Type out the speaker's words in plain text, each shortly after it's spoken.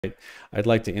I'd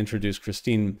like to introduce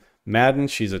Christine Madden.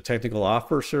 She's a technical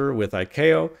officer with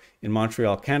ICAO in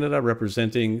Montreal, Canada,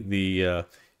 representing the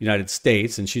United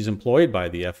States, and she's employed by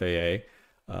the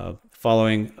FAA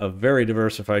following a very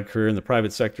diversified career in the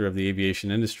private sector of the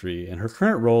aviation industry. And her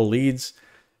current role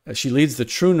she leads the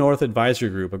True North Advisory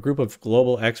Group, a group of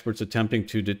global experts attempting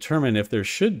to determine if there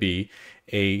should be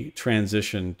a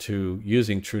transition to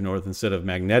using True North instead of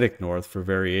magnetic north for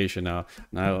variation. Now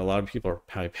a lot of people are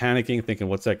probably panicking, thinking,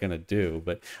 what's that going to do?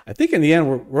 But I think in the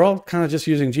end, we're all kind of just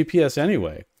using GPS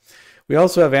anyway. We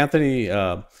also have Anthony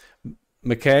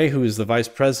McKay, who is the Vice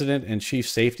President and Chief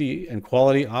Safety and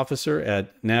Quality Officer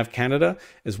at NAV Canada,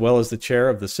 as well as the Chair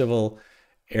of the Civil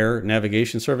Air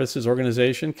Navigation Services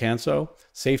Organization, CANSO,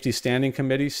 Safety Standing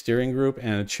Committee, Steering Group,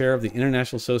 and a chair of the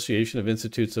International Association of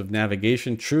Institutes of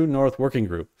Navigation, True North Working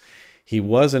Group. He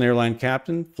was an airline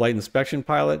captain, flight inspection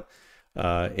pilot,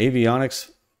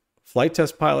 avionics flight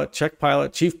test pilot, check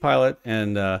pilot, chief pilot,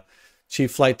 and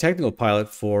chief flight technical pilot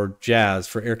for Jazz,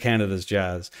 for Air Canada's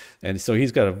Jazz. And so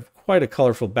he's got quite a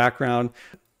colorful background.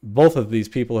 Both of these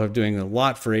people are doing a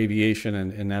lot for aviation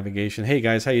and navigation. Hey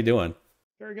guys, how you doing?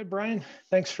 Very good, Brian.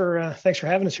 Thanks for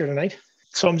having us here tonight.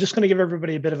 So I'm just going to give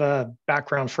everybody a bit of a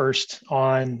background first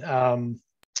on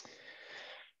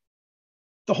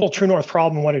the whole True North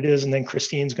problem and what it is, and then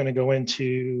Christine's going to go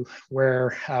into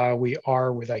where we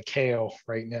are with ICAO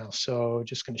right now. So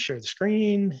just going to share the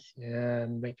screen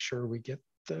and make sure we get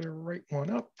the right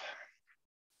one up.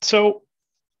 So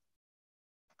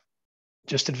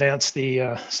just advance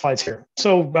the slides here.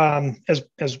 So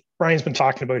as Brian's been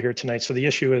talking about here tonight, so the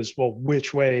issue is, well,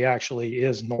 which way actually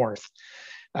is north?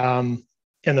 And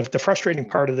the frustrating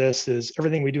part of this is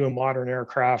everything we do in modern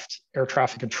aircraft, air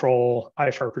traffic control,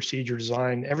 IFR procedure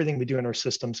design, everything we do in our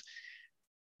systems,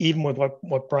 even with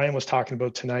what Brian was talking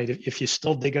about tonight, if you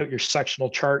still dig out your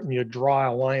sectional chart and you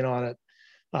draw a line on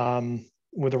it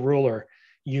with a ruler,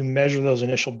 you measure those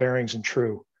initial bearings in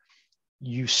true.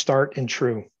 You start in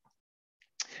true.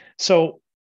 So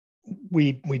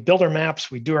we build our maps,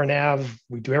 we do our nav,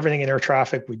 we do everything in air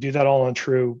traffic, we do that all on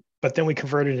true, but then we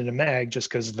convert it into mag just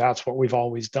because that's what we've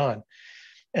always done.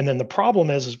 And then the problem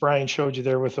is, as Brian showed you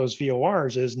there with those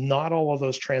VORs, is not all of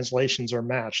those translations are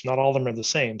matched. Not all of them are the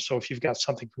same. So if you've got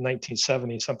something from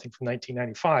 1970, something from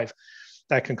 1995,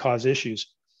 that can cause issues.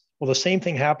 Well, the same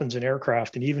thing happens in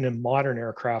aircraft and even in modern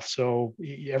aircraft. So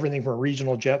everything from a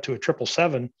regional jet to a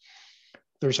 777,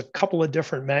 there's a couple of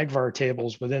different MAGVAR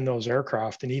tables within those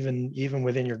aircraft. And even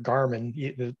within your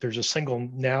Garmin, there's a single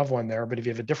nav one there, but if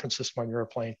you have a different system on your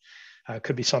airplane, it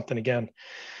could be something again.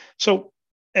 So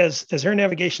as air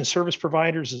navigation service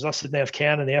providers, as us at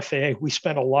NavCan and the FAA, we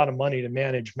spend a lot of money to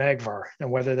manage MAGVAR, and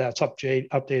whether that's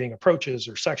updating approaches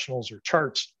or sectionals or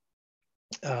charts,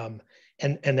 and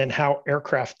then how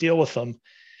aircraft deal with them.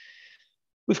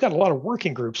 We've got a lot of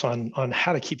working groups on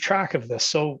how to keep track of this.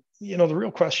 So, the real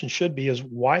question should be is,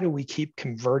 why do we keep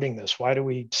converting this? Why do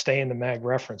we stay in the mag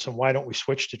reference, and why don't we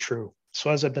switch to true? So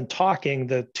as I've been talking,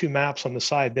 the two maps on the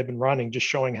side, they've been running, just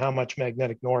showing how much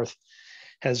magnetic north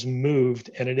has moved,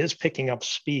 and it is picking up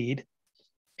speed,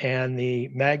 and the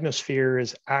magnosphere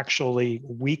is actually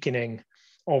weakening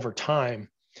over time.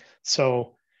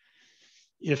 So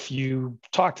if you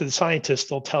talk to the scientists,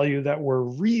 they'll tell you that we're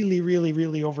really, really,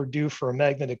 really overdue for a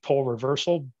magnetic pole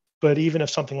reversal. But even if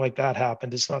something like that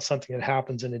happened, it's not something that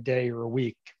happens in a day or a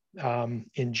week.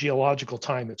 In geological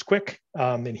time, it's quick.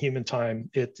 In human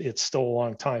time, it's still a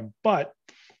long time, but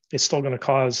it's still going to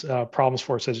cause problems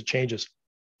for us as it changes.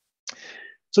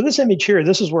 So this image here,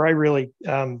 this is where I really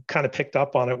kind of picked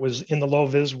up on it, was in the low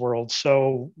vis world.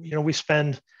 So, we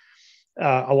spend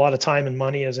a lot of time and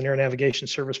money as an air navigation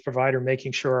service provider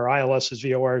making sure our ILSs,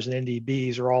 VORs, and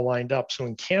NDBs are all lined up. So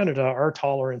in Canada, our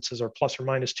tolerances are plus or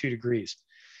minus 2 degrees.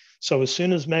 So as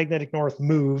soon as magnetic north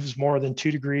moves more than 2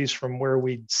 degrees from where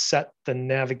we set the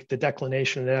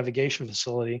declination of the navigation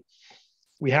facility,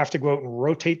 we have to go out and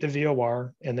rotate the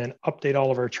VOR and then update all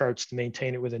of our charts to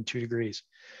maintain it within 2 degrees.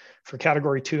 For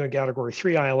category 2 and category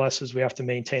 3 ILSs, we have to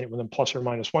maintain it within plus or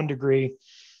minus 1 degree.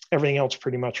 Everything else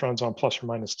pretty much runs on plus or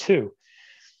minus 2.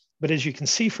 But as you can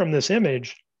see from this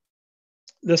image,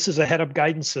 this is a head-up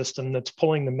guidance system that's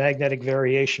pulling the magnetic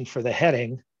variation for the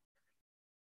heading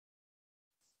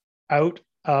out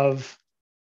of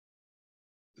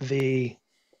the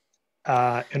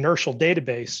inertial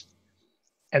database.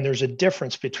 And there's a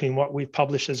difference between what we've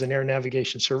published as an air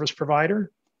navigation service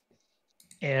provider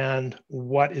and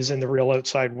what is in the real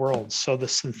outside world. So the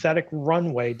synthetic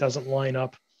runway doesn't line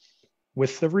up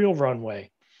with the real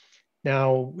runway.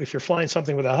 Now, if you're flying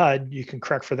something with a HUD, you can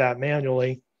correct for that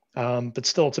manually. But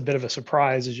still, it's a bit of a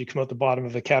surprise as you come out the bottom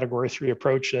of a Category 3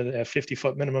 approach at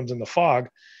 50-foot minimums in the fog.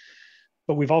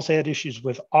 But we've also had issues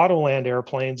with auto-land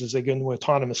airplanes as they go into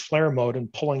autonomous flare mode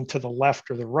and pulling to the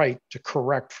left or the right to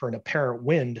correct for an apparent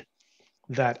wind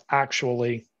that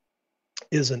actually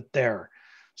isn't there.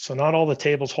 So not all the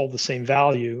tables hold the same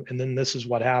value. And then this is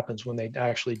what happens when they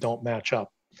actually don't match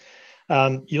up.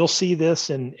 You'll see this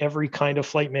in every kind of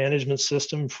flight management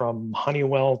system, from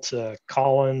Honeywell to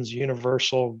Collins,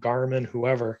 Universal, Garmin,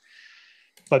 whoever.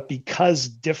 But because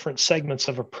different segments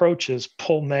of approaches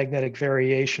pull magnetic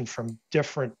variation from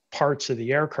different parts of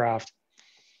the aircraft,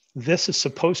 this is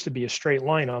supposed to be a straight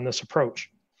line on this approach.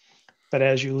 But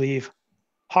as you leave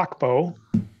Hawkbow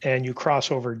and you cross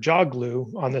over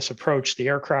Joglu on this approach, the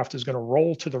aircraft is going to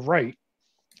roll to the right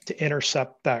to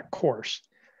intercept that course.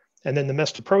 And then the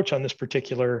missed approach on this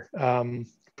particular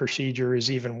procedure is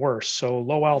even worse. So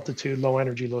low altitude, low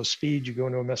energy, low speed, you go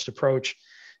into a missed approach,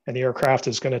 and the aircraft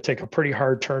is going to take a pretty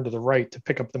hard turn to the right to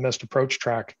pick up the missed approach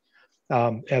track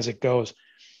as it goes.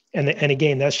 And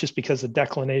again, that's just because the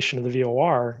declination of the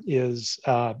VOR is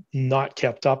not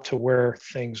kept up to where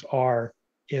things are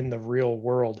in the real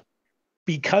world.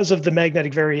 Because of the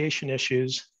magnetic variation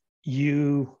issues,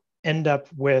 you end up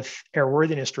with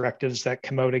airworthiness directives that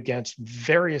come out against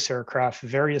various aircraft,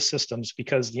 various systems,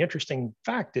 because the interesting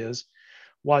fact is,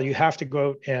 while you have to go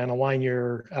out and align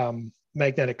your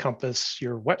magnetic compass,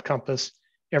 your wet compass,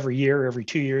 every year, every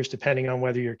 2 years, depending on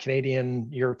whether you're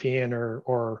Canadian, European,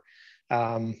 or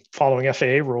following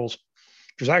FAA rules,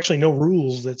 there's actually no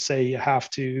rules that say you have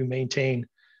to maintain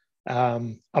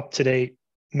up-to-date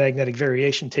magnetic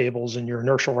variation tables in your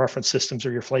inertial reference systems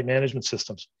or your flight management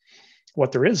systems.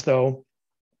 What there is, though,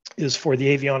 is for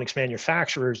the avionics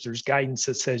manufacturers, there's guidance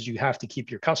that says you have to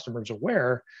keep your customers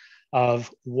aware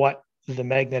of what the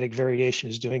magnetic variation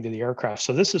is doing to the aircraft.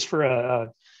 So this is for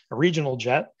a regional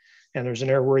jet, and there's an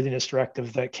airworthiness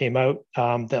directive that came out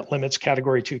that limits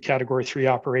Category 2, Category 3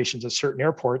 operations at certain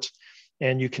airports,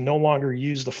 and you can no longer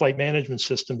use the flight management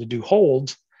system to do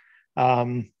holds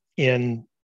in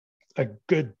a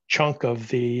good chunk of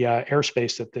the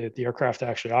airspace that the aircraft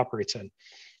actually operates in.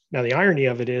 Now, the irony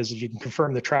of it is, if you can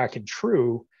confirm the track and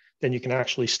true, then you can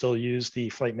actually still use the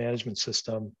flight management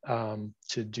system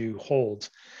to do holds.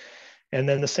 And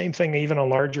then the same thing, even on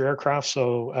larger aircraft.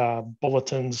 So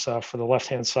bulletins for the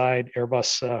left-hand side,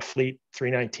 Airbus fleet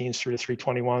 319s through to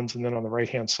 321s, and then on the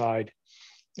right-hand side,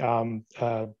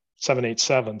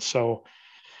 787. So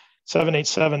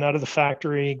 787 out of the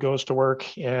factory goes to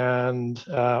work, and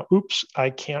oops, I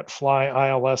can't fly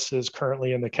ILSs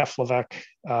currently in the Keflavik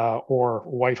or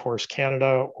Whitehorse,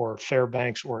 Canada, or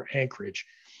Fairbanks or Anchorage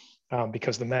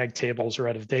because the mag tables are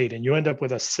out of date. And you end up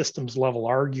with a systems level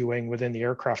arguing within the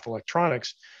aircraft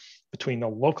electronics between the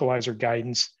localizer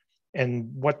guidance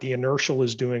and what the inertial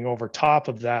is doing over top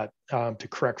of that to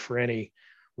correct for any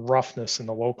roughness in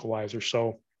the localizer.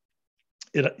 So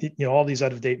all these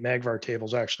out-of-date MAGVAR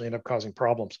tables actually end up causing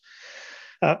problems.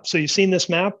 So you've seen this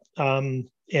map, and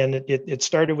it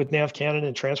started with Nav Canada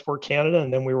and Transport Canada,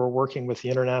 and then we were working with the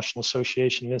International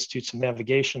Association of Institutes of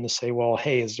Navigation to say, well,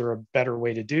 hey, is there a better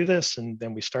way to do this? And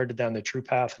then we started down the true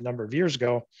path a number of years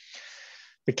ago.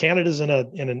 But Canada's in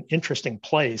an interesting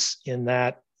place in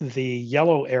that the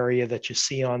yellow area that you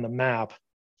see on the map,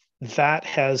 that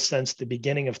has since the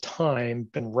beginning of time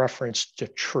been referenced to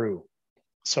true.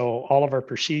 So all of our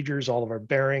procedures, all of our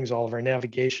bearings, all of our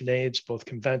navigation aids, both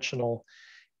conventional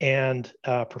and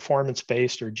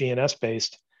performance-based or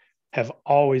GNS-based, have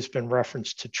always been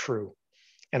referenced to true.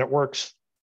 And it works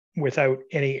without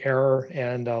any error,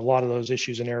 and a lot of those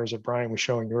issues and errors that Brian was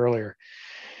showing you earlier.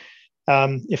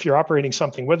 If you're operating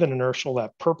something with an inertial,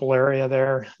 that purple area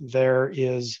there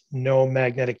is no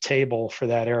magnetic table for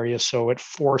that area, so it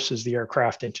forces the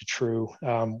aircraft into true,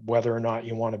 whether or not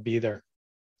you want to be there.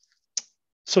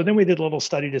 So then we did a little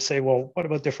study to say, well, what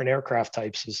about different aircraft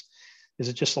types? Is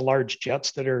it just the large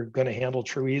jets that are going to handle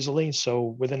true easily?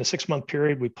 So within a 6-month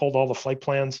period, we pulled all the flight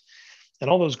plans, and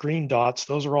all those green dots,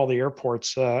 those are all the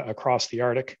airports across the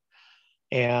Arctic.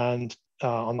 And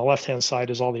on the left-hand side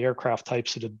is all the aircraft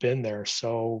types that have been there.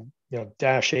 So,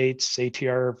 Dash 8s,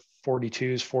 ATR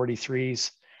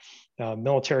 42s, 43s,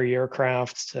 military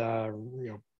aircraft,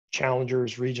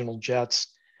 Challengers, regional jets,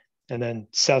 and then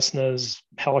Cessnas,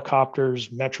 helicopters,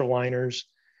 Metroliners,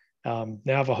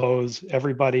 Navajos.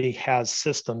 Everybody has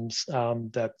systems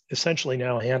that essentially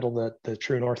now handle the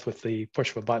true north with the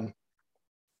push of a button.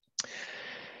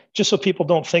 Just so people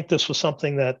don't think this was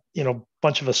something that, a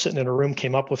bunch of us sitting in a room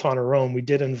came up with on our own, we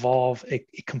did involve a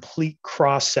complete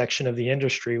cross section of the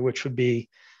industry, which would be,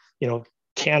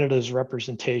 Canada's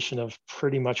representation of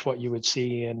pretty much what you would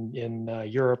see in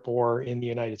Europe or in the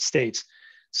United States.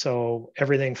 So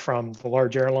everything from the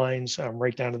large airlines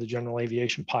right down to the general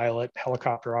aviation pilot,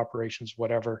 helicopter operations,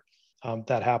 whatever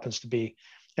that happens to be.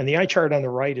 And the eye chart on the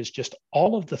right is just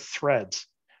all of the threads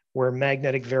where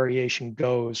magnetic variation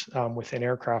goes within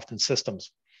aircraft and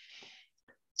systems.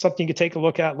 Something you can take a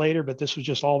look at later, but this was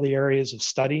just all the areas of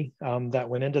study that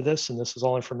went into this. And this is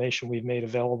all information we've made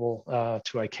available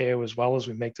to ICAO as well as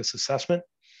we make this assessment.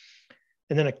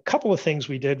 And then a couple of things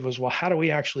we did was, well, how do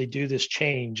we actually do this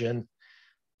change? And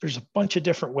there's a bunch of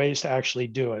different ways to actually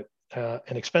do it.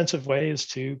 An expensive way is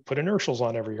to put inertials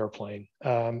on every airplane.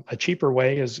 A cheaper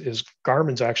way is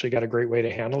Garmin's actually got a great way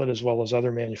to handle it, as well as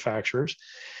other manufacturers.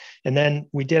 And then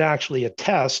we did actually a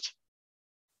test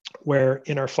where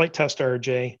in our flight test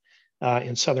RJ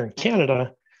in Southern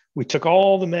Canada, we took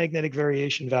all the magnetic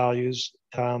variation values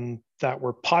that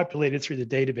were populated through the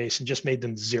database and just made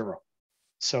them zero.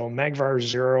 So magvar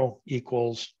 0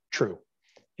 equals true.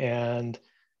 And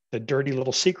the dirty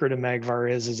little secret of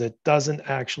magvar is it doesn't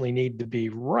actually need to be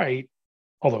right,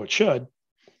 although it should,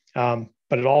 but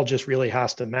it all just really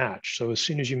has to match. So as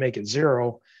soon as you make it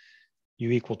 0,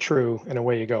 you equal true, and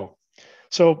away you go.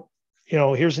 So,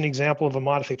 here's an example of a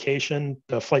modification.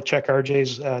 The flight check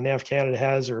RJs Nav Canada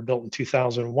has are built in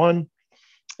 2001.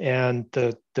 And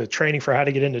the training for how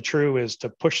to get into true is to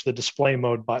push the display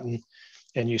mode button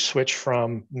and you switch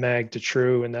from mag to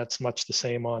true. And that's much the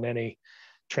same on any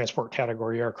transport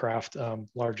category aircraft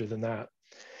larger than that.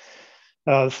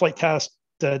 The flight test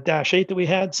Dash 8 that we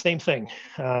had, same thing.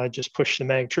 Just push the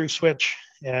mag true switch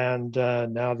and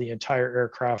now the entire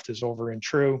aircraft is over in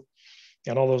true.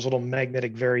 And all those little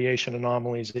magnetic variation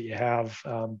anomalies that you have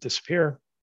disappear.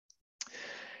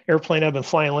 Airplane I've been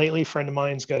flying lately, a friend of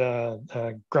mine's got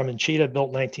a Grumman Cheetah built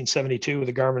in 1972 with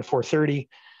a Garmin 430.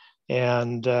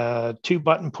 And 2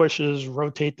 button pushes,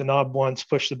 rotate the knob once,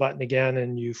 push the button again,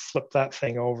 and you flip that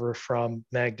thing over from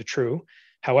mag to true.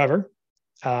 However,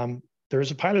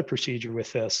 there's a pilot procedure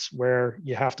with this where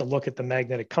you have to look at the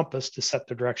magnetic compass to set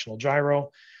the directional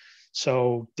gyro.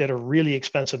 So did a really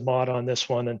expensive mod on this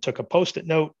one and took a Post-it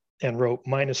note and wrote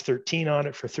 -13 on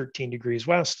it for 13 degrees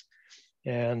west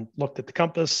and looked at the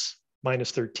compass,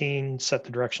 -13, set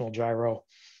the directional gyro,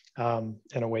 and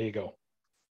away you go.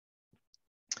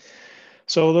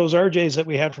 So those RJs that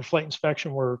we had for flight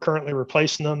inspection, we're currently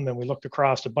replacing them, and we looked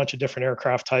across a bunch of different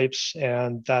aircraft types,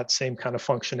 and that same kind of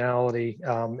functionality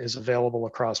is available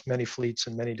across many fleets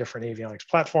and many different avionics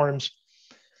platforms.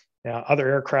 Other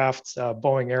aircraft,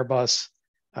 Boeing, Airbus,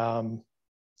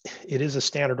 it is a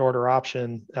standard order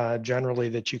option generally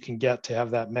that you can get to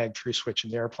have that mag true switch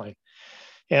in the airplane.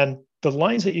 And the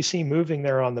lines that you see moving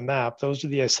there on the map, those are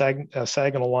the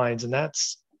hexagonal lines, and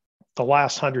that's the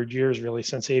last 100 years really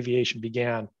since aviation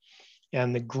began.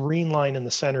 And the green line in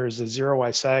the center is the 0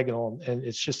 isogonal, and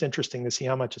it's just interesting to see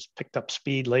how much it's picked up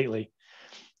speed lately.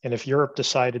 And if Europe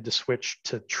decided to switch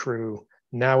to true,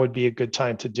 now would be a good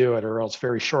time to do it, or else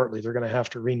very shortly they're going to have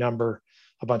to renumber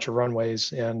a bunch of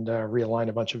runways and realign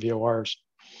a bunch of VORs.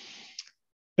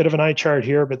 Bit of an eye chart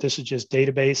here, but this is just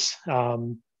database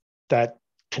that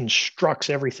constructs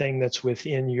everything that's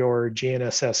within your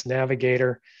GNSS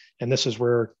navigator. And this is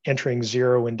where entering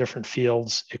 0 in different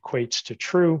fields equates to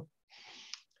true.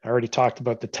 I already talked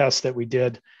about the test that we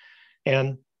did.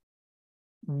 And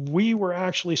we were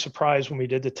actually surprised when we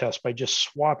did the test by just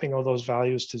swapping all those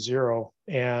values to 0,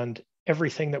 and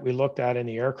everything that we looked at in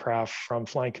the aircraft, from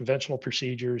flying conventional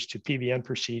procedures to PBN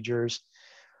procedures,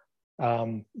 a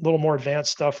little more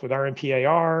advanced stuff with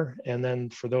RMPAR. And then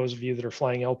for those of you that are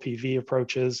flying LPV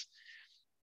approaches,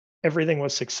 everything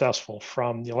was successful,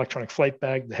 from the electronic flight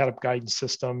bag, the head-up guidance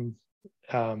system,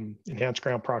 enhanced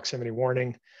ground proximity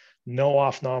warning. No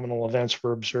off-nominal events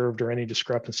were observed or any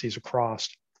discrepancies across.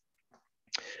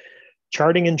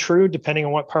 Charting in true, depending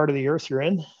on what part of the earth you're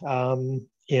in.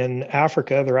 In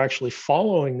Africa, they're actually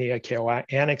following the ICAO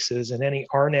annexes, and any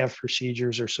RNAV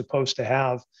procedures are supposed to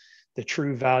have the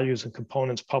true values and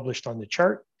components published on the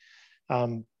chart.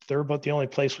 They're about the only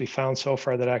place we found so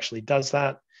far that actually does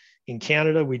that. In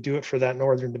Canada, we do it for that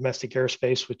northern domestic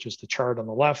airspace, which is the chart on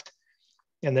the left.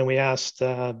 And then we asked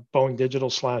Boeing Digital /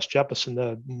 Jeppesen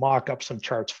to mock up some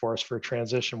charts for us for a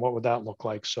transition. What would that look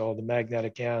like? So the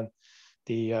magnetic and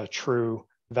the true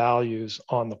values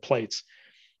on the plates.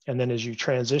 And then as you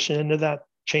transition into that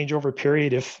changeover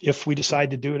period, if we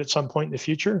decide to do it at some point in the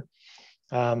future,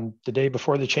 the day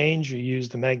before the change, you use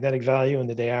the magnetic value, and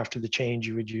the day after the change,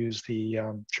 you would use the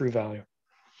true value.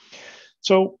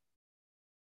 So,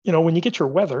 when you get your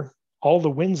weather, all the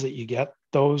winds that you get,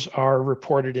 those are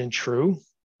reported in true.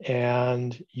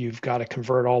 and you've got to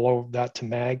convert all of that to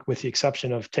mag, with the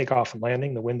exception of takeoff and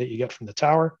landing, the wind that you get from the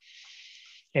tower.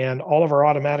 And all of our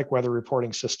automatic weather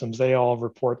reporting systems, they all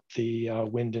report the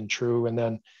wind and true. And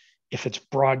then if it's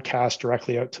broadcast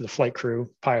directly out to the flight crew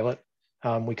pilot,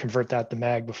 we convert that to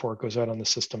mag before it goes out on the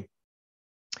system.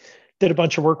 Did a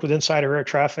bunch of work with insider air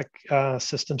traffic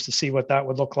systems to see what that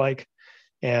would look like,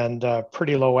 and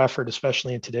pretty low effort,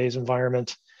 especially in today's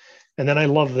environment. And then I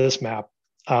love this map.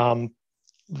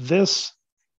 This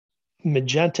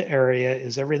magenta area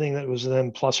is everything that was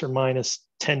within plus or minus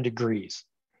 10 degrees.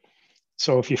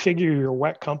 So if you figure your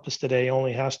wet compass today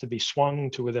only has to be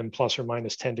swung to within plus or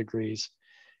minus 10 degrees,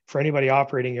 for anybody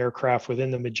operating aircraft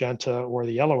within the magenta or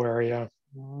the yellow area,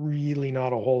 really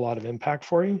not a whole lot of impact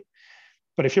for you.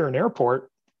 But if you're an airport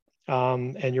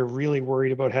and you're really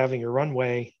worried about having your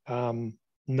runway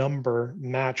number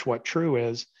match what true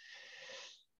is,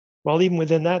 well, even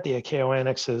within that, the ICAO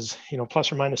annex is,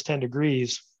 plus or minus 10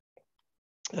 degrees.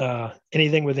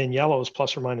 Anything within yellow is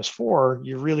plus or minus 4.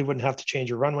 You really wouldn't have to change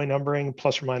your runway numbering.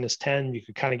 Plus or minus 10, you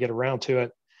could kind of get around to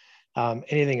it.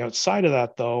 Anything outside of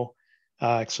that, though,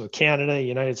 so Canada,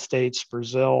 United States,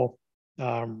 Brazil,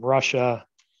 Russia,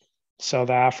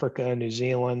 South Africa, New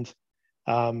Zealand,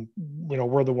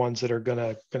 we're the ones that are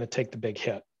going to take the big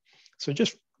hit. So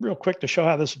just real quick to show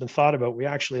how this has been thought about, we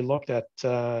actually looked at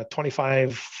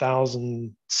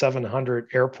 25,700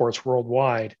 airports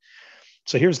worldwide.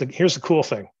 So here's the cool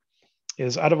thing,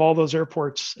 is out of all those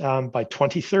airports by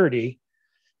 2030,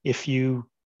 if you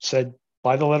said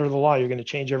by the letter of the law, you're going to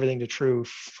change everything to true,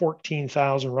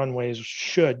 14,000 runways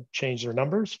should change their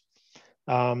numbers.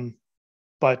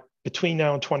 But between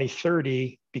now and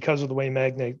 2030, because of the way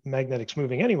magnetic's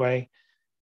moving anyway,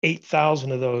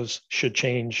 8,000 of those should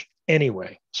change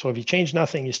anyway. So if you change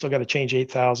nothing, you still got to change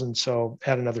 8,000. So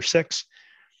add another 6.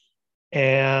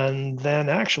 And then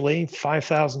actually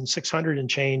 5,600 and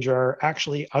change are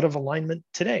actually out of alignment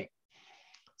today.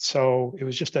 So it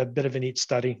was just a bit of a neat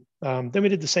study. Then we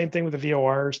did the same thing with the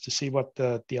VORs to see what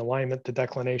the alignment, the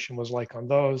declination was like on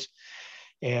those.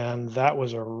 And that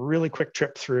was a really quick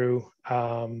trip through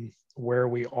where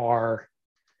we are.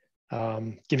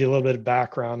 Give you a little bit of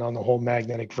background on the whole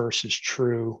magnetic versus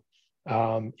true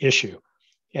issue.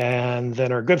 And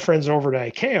then our good friends over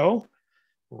at ICAO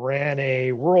ran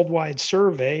a worldwide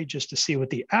survey just to see what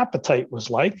the appetite was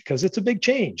like, because it's a big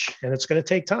change and it's going to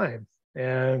take time.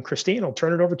 And Christine, I'll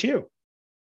turn it over to you.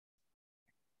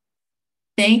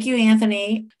 Thank you,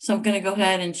 Anthony. So I'm going to go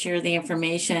ahead and share the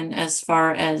information as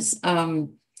far as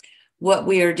what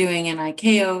we are doing in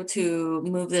ICAO to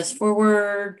move this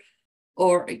forward,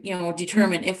 or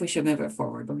determine if we should move it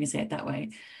forward. Let me say it that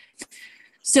way.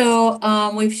 So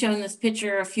we've shown this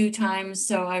picture a few times,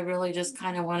 so I really just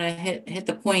kind of want to hit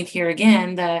the point here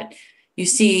again, that you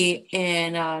see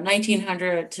in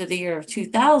 1900 to the year of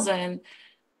 2000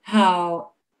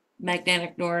 how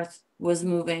magnetic north was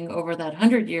moving over that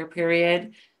 100-year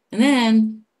period. And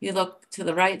then you look to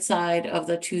the right side of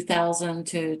the 2000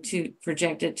 to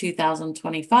projected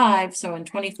 2025. So in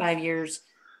 25 years,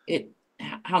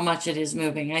 how much it is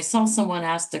moving. I saw someone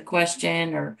asked a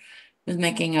question or was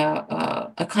making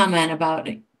a comment about,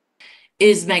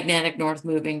 is magnetic north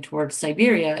moving towards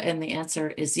Siberia? And the answer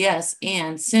is yes.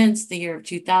 And since the year of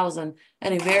 2000,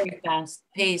 at a very fast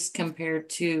pace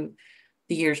compared to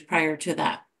the years prior to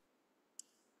that.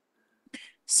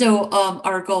 So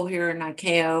our goal here in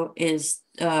ICAO is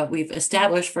we've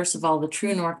established, first of all, the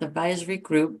True North Advisory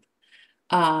Group,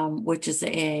 which is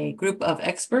a group of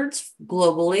experts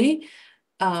globally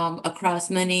across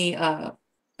many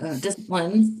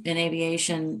disciplines in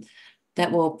aviation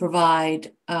that will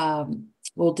provide,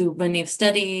 will do many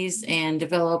studies and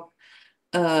develop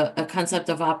a concept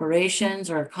of operations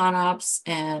or ConOps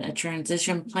and a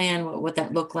transition plan. What would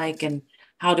that look like, and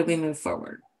how do we move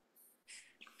forward?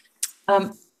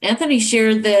 Anthony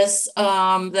shared this.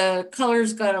 The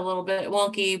colors got a little bit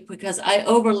wonky because I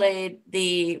overlaid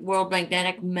the world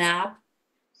magnetic map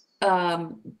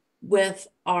with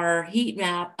our heat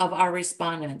map of our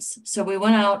respondents. So we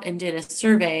went out and did a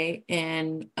survey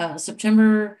in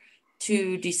September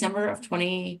to December of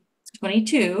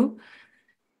 2022.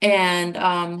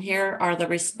 And here are the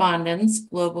respondents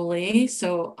globally.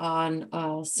 So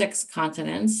on 6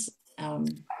 continents,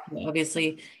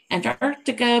 obviously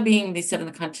Antarctica being the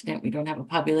 7th continent, we don't have a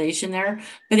population there.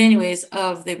 But anyways,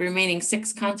 of the remaining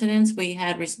 6 continents, we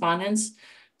had respondents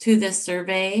to this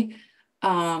survey.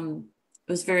 It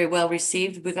was very well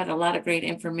received. We got a lot of great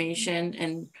information,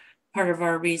 and part of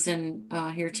our reason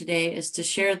here today is to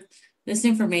share this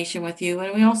information with you.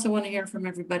 And we also want to hear from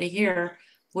everybody here.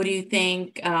 What do you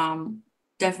think?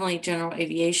 Definitely general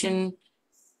aviation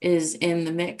is in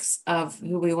the mix of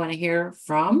who we want to hear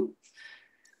from.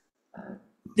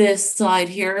 This slide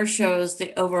here shows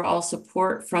the overall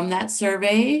support from that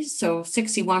survey. So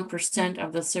 61%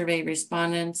 of the survey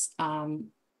respondents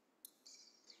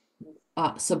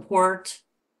support,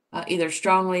 either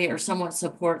strongly or somewhat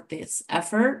support this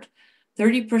effort.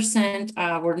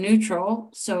 30% were neutral.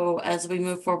 So as we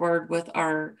move forward with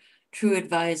our True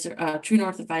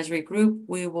North Advisory Group,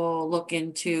 we will look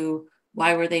into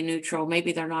why were they neutral.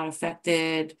 Maybe they're not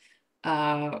affected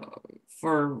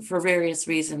for various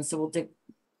reasons. So we'll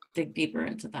dig deeper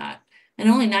into that. And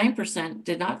only 9%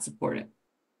 did not support it.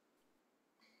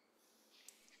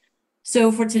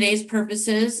 So for today's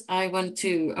purposes, I want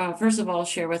to, first of all,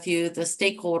 share with you the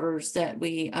stakeholders that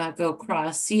we go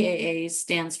across. CAA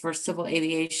stands for Civil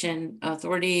Aviation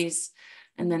Authorities,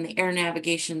 and then the Air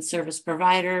Navigation Service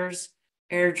Providers.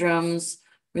 Airdromes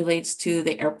relates to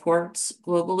the airports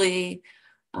globally.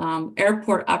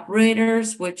 Airport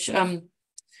operators, which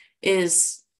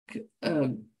is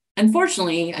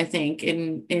unfortunately, I think,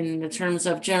 in the terms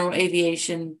of general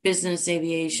aviation, business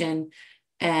aviation,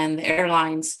 and the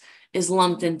airlines, is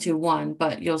lumped into one.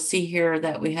 But you'll see here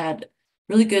that we had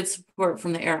really good support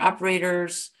from the air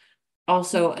operators,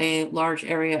 also a large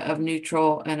area of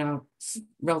neutral and a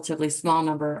relatively small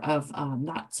number of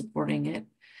not supporting it.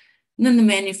 And then the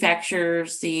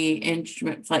manufacturers, the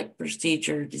instrument flight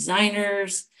procedure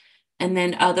designers, and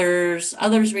then others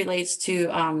relates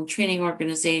to training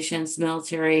organizations,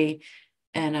 military,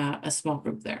 and a small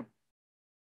group there.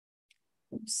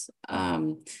 Oops.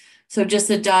 So just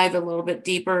to dive a little bit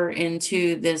deeper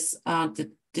into this, the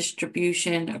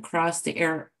distribution across the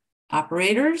air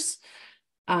operators,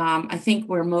 I think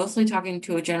we're mostly talking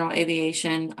to a general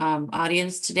aviation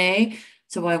audience today.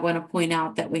 So I want to point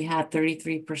out that we had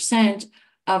 33%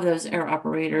 of those air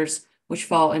operators which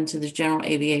fall into the general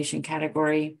aviation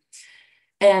category.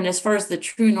 And as far as the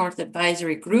True North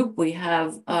Advisory Group, we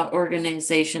have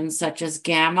organizations such as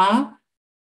GAMA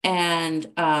and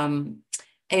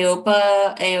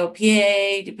AOPA,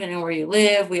 AOPA, depending on where you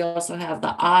live. We also have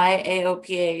the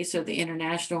IAOPA, so the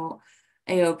International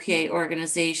AOPA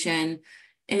organization.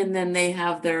 And then they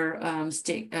have their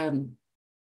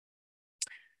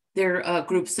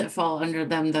groups that fall under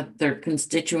them, that they're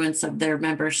constituents of their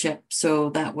membership. So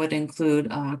that would include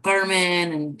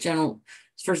Garmin and general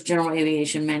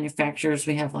aviation manufacturers.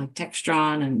 We have like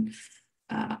Textron and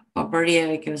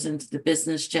Bombardier goes into the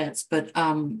business jets, but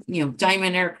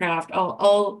Diamond Aircraft,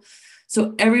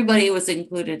 so everybody was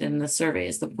included in the survey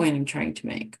is the point I'm trying to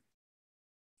make.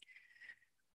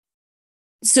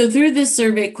 So through this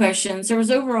survey questions, there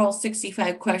was overall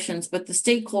 65 questions, but the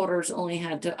stakeholders only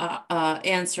had to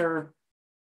answer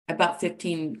about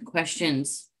 15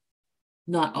 questions,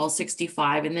 not all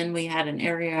 65. And then we had an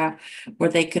area where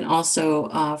they can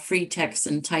also free text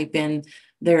and type in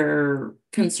their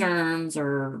concerns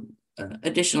or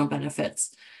additional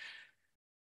benefits.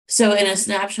 So in a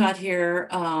snapshot here,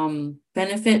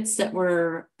 benefits that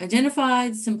were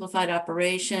identified: simplified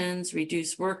operations,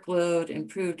 reduced workload,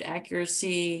 improved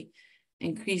accuracy,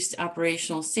 increased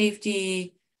operational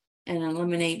safety, and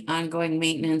eliminate ongoing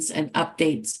maintenance and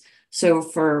updates. So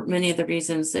for many of the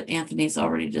reasons that Anthony's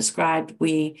already described,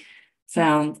 we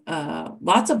found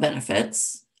lots of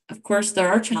benefits. Of course, there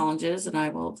are challenges, and I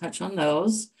will touch on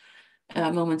those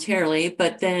momentarily.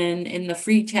 But then in the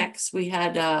free text, we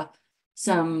had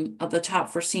some of the top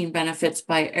foreseen benefits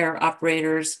by air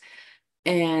operators.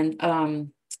 And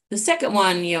the second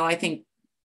one, I think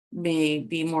may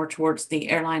be more towards the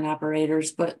airline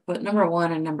operators, but number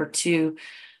one and number two,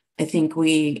 I think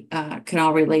we can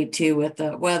all relate to with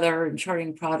the weather and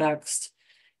charting products,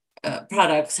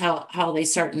 how they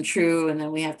start in True, and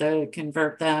then we have to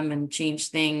convert them and change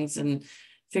things and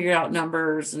figure out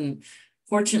numbers. And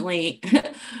fortunately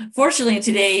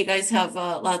today you guys have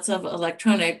lots of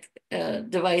electronic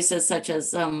devices such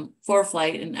as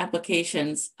ForeFlight and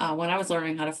applications. When I was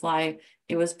learning how to fly,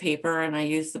 it was paper, and I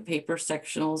used the paper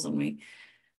sectionals, and we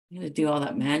had to do all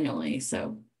that manually.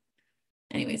 So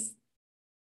anyways,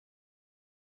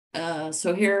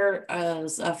 so here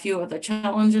is a few of the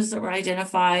challenges that were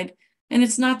identified. And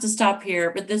it's not to stop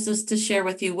here, but this is to share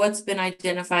with you what's been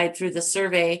identified through the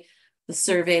survey. The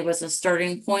survey was a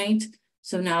starting point.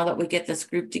 So now that we get this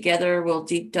group together, we'll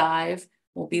deep dive.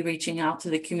 We'll be reaching out to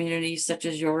the communities such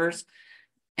as yours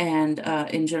and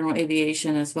in general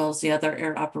aviation, as well as the other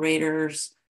air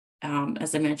operators,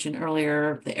 as I mentioned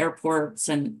earlier, the airports,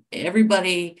 and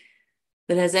everybody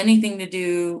that has anything to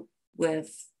do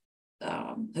with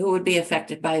who would be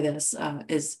affected by this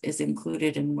is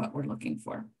included in what we're looking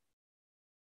for.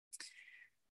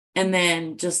 And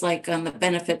then just like on the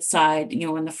benefit side,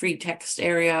 in the free text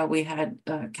area, we had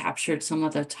captured some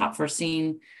of the top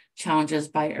foreseen challenges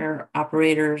by air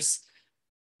operators.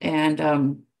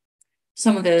 And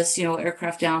some of this,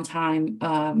 aircraft downtime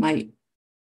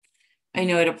I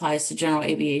know it applies to general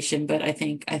aviation, but I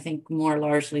think more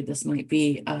largely this might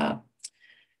be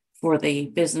for the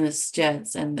business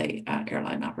jets and the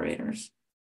airline operators.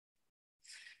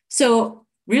 So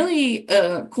really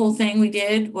a cool thing we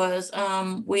did was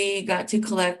we got to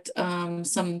collect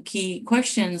some key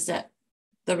questions that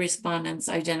the respondents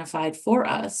identified for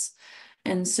us.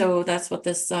 And so that's what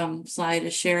this slide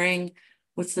is sharing.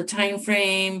 What's the time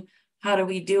frame? How do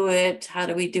we do it? How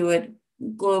do we do it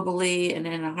globally and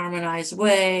in a harmonized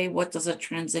way? What does a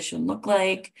transition look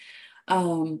like?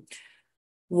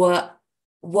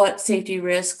 What safety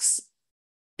risks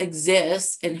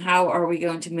exist and how are we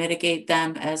going to mitigate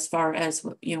them as far as,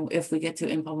 if we get to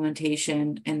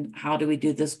implementation, and how do we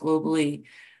do this globally?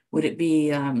 Would it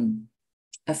be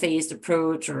a phased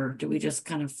approach, or do we just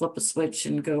kind of flip a switch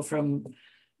and go from,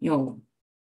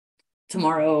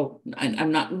 tomorrow?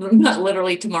 I'm not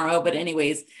literally tomorrow, but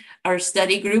anyways, our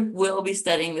study group will be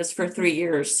studying this for 3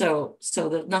 years. So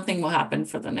that nothing will happen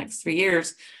for the next 3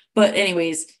 years. But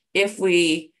anyways, if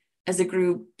we as a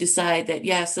group decide that,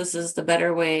 yes, this is the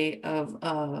better way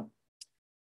of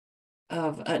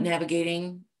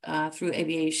navigating through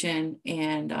aviation,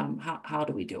 and how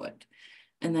do we do it?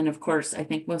 And then, of course, I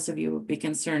think most of you would be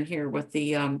concerned here with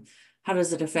the how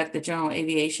does it affect the general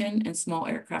aviation and small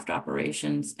aircraft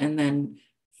operations? And then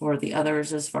for the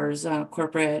others, as far as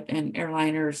corporate and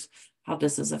airliners, how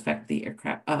does this affect the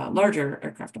larger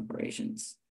aircraft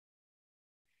operations?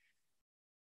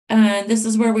 And this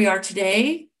is where we are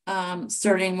today.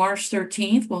 Starting March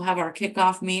 13th, we'll have our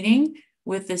kickoff meeting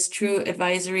with this True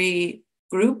Advisory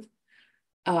group.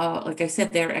 Like I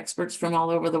said, they're experts from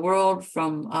all over the world,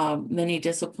 from many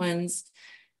disciplines.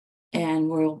 And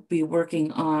we'll be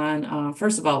working on,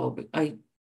 first of all, I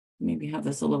maybe have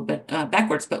this a little bit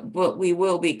backwards, but we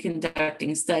will be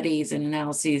conducting studies and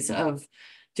analyses of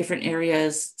different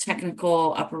areas: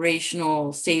 technical,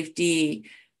 operational, safety,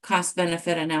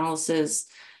 cost-benefit analysis,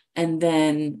 and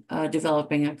then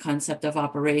developing a concept of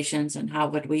operations and how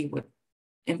we would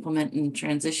implement and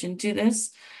transition to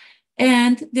this.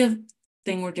 And the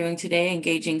thing we're doing today,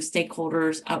 engaging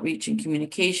stakeholders, outreach, and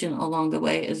communication along the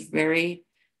way, is very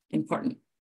important.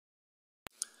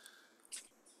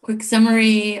 Quick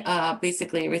summary,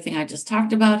 basically everything I just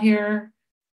talked about here.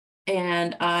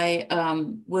 And I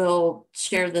will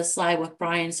share this slide with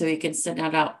Brian so he can send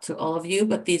that out to all of you,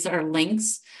 but these are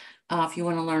links. If you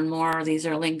want to learn more, these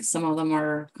are links. Some of them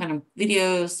are kind of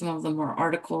videos, some of them are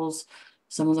articles.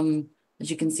 Some of them, as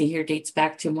you can see here, dates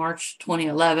back to March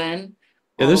 2011.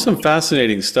 Yeah, there's some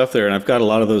fascinating stuff there, and I've got a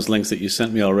lot of those links that you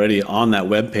sent me already on that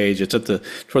web page. It's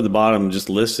toward the bottom, just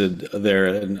listed there,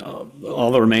 and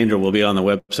all the remainder will be on the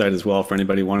website as well for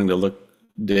anybody wanting to look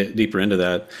deeper into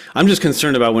that. I'm just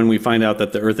concerned about when we find out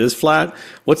that the Earth is flat.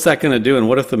 What's that going to do, and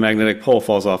what if the magnetic pole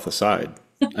falls off the side?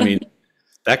 I mean,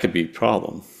 that could be a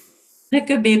problem. That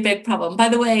could be a big problem. By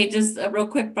the way, just real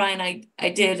quick, Brian, I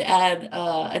did add,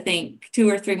 I think 2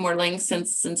 or 3 more links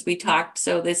since we talked.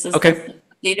 So this is okay. The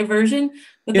data version,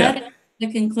 but Yeah. that is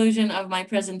the conclusion of my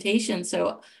presentation.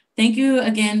 So thank you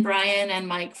again, Brian and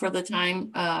Mike, for the time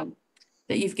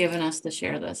that you've given us to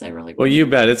share this. I really Well, you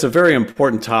bet. It's a very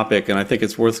important topic, and I think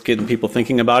it's worth getting people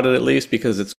thinking about it, at least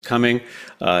because it's coming,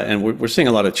 and we're seeing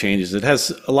a lot of changes. It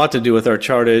has a lot to do with our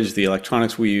chartage, the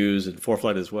electronics we use, and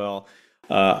ForeFlight as well.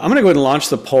 I'm going to go ahead and launch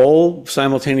the poll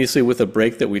simultaneously with a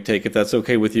break that we take, if that's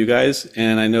okay with you guys.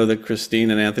 And I know that Christine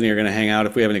and Anthony are going to hang out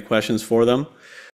if we have any questions for them.